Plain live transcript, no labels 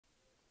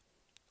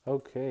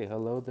Okay,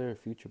 hello there,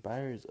 future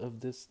buyers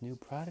of this new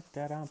product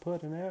that I'm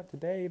putting out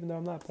today, even though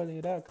I'm not putting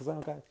it out because I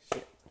don't got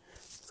shit.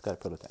 Just got a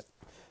prototype.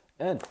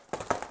 And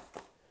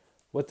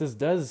what this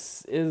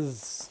does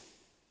is,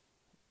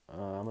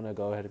 I'm going to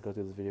go ahead and go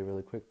through this video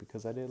really quick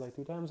because I did it like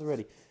 2 times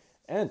already.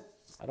 And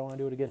I don't want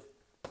to do it again.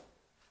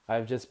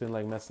 I've just been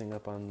like messing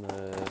up on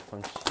the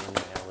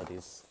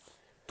functionalities.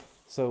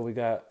 So we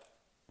got,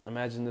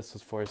 imagine this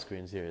was 4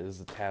 screens here. This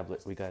is a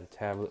tablet. We got a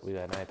tablet, we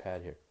got an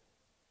iPad here.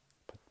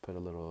 Put a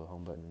little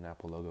home button and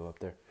Apple logo up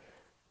there.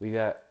 We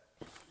got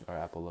our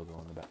Apple logo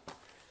on the back.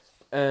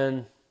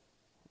 And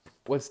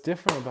what's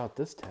different about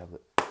this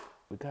tablet,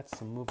 we got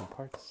some moving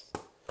parts.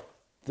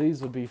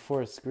 These would be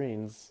 4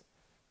 screens,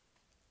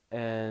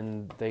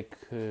 and they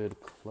could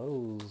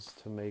close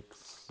to make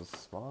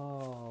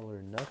small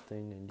or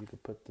nothing, and you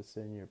could put this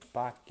in your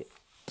pocket.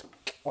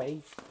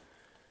 Wait.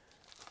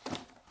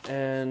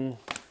 And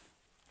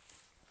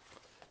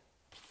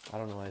I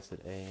don't know why I said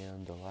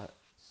and a lot.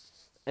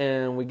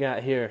 And we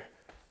got here,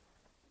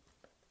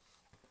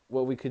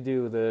 what we could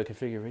do, the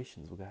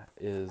configurations we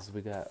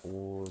got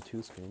 2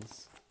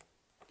 screens.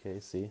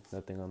 Okay, see,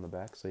 nothing on the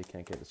back, so you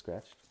can't get it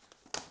scratched.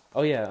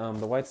 Oh yeah,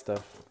 the white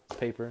stuff,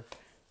 paper,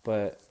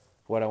 but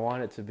what I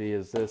want it to be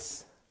is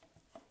this.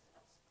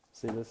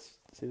 See this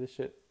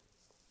shit?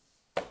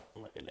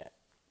 Look at that.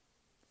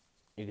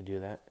 You can do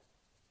that.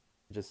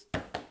 Just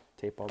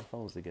tape all the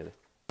phones together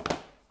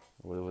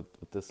with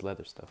this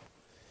leather stuff.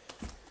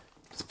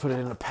 Just put it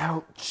in a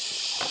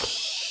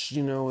pouch,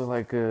 you know, with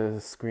like a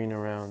screen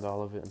around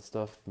all of it and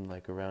stuff, and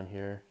like around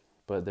here.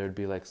 But there'd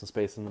be like some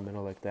space in the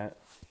middle like that,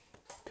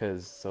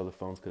 so the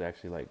phones could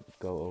actually like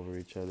go over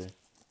each other,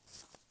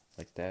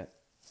 like that.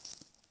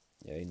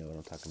 Yeah, you know what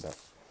I'm talking about.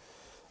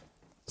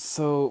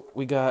 So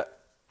we got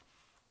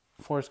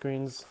 4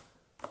 screens,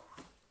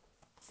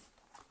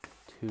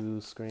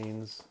 2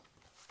 screens,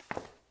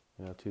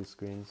 2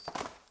 screens.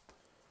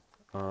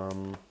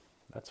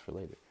 That's for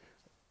later.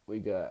 We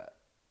got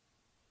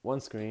 1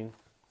 screen,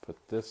 put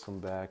this one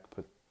back,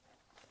 put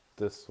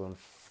this one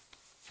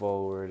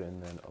forward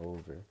and then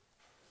over.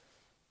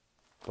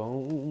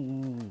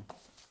 Boom.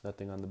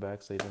 Nothing on the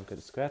back so you don't get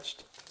it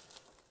scratched.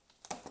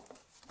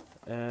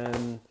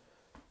 And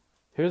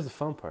here's the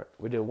fun part.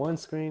 We did 1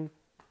 screen,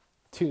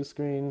 2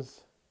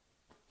 screens,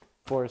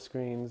 4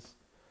 screens.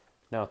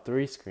 Now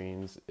 3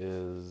 screens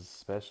is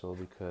special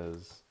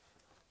because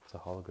it's a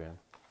hologram.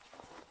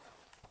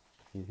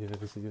 You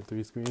ever see your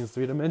 3 screens,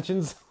 3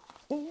 dimensions?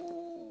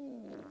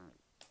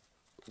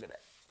 Look at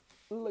that.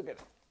 Look at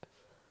it.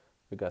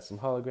 We got some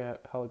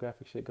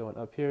holographic shit going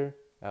up here,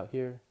 out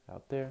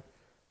there.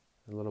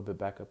 A little bit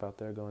back up out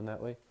there going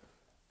that way.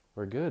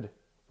 We're good.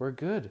 We're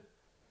good.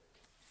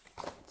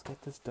 Let's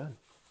get this done.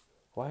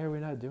 Why are we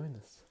not doing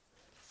this?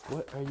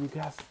 What are you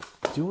guys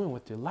doing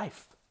with your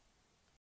life?